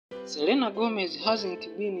Selena Gomez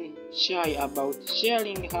hasn't been shy about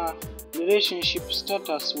sharing her relationship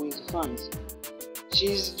status with fans.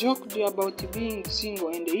 She's joked about being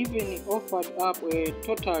single and even offered up a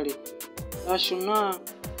totally rational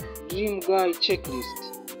dream guy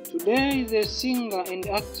checklist. Today, the singer and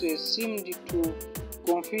actress seemed to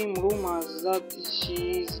confirm rumors that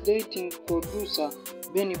she is dating producer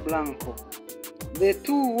Benny Blanco. The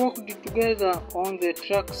two worked together on the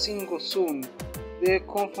track Single Soon. The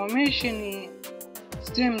confirmation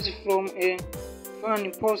stems from a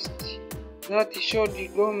fan post that showed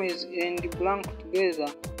Gomez and Blanco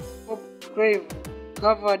together. Pop Crave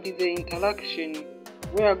covered the interaction,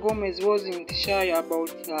 where Gomez wasn't shy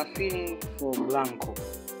about her feeling for Blanco.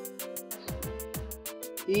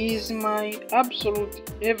 "He is my absolute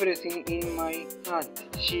everything in my heart,"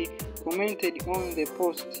 she commented on the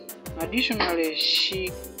post. Additionally,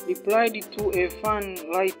 she replied to a fan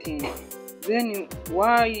writing, "Then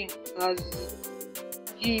why has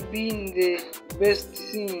he been the best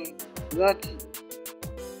thing that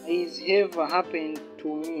has ever happened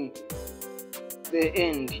to me?" The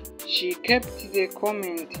end. She kept the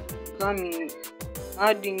comment coming,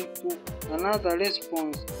 adding to another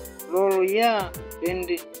response, "Lol, yeah, and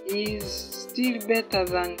he's still better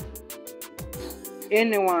than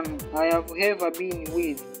anyone I have ever been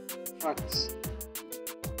with. Facts."